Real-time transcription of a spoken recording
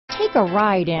Take a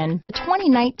ride in the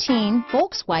 2019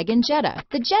 Volkswagen Jetta.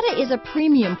 The Jetta is a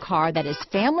premium car that is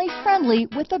family friendly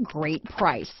with a great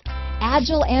price.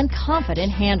 Agile and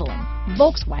confident handling.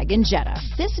 Volkswagen Jetta.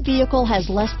 This vehicle has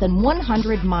less than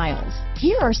 100 miles.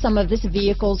 Here are some of this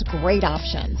vehicle's great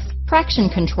options: traction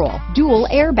control, dual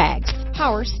airbags,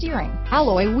 power steering,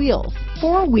 alloy wheels,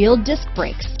 four-wheel disc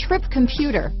brakes, trip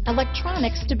computer,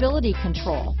 electronic stability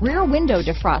control, rear window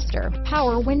defroster,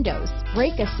 power windows,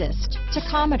 brake assist,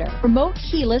 tachometer, remote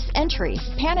keyless entry,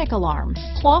 panic alarm,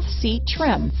 cloth seat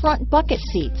trim, front bucket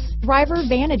seats, driver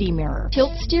vanity mirror,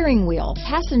 tilt steering wheel,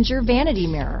 passenger vanity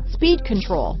mirror, speed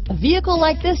control. A vehicle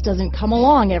like this doesn't come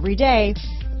along every day.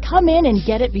 Come in and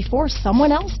get it before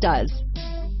someone else does.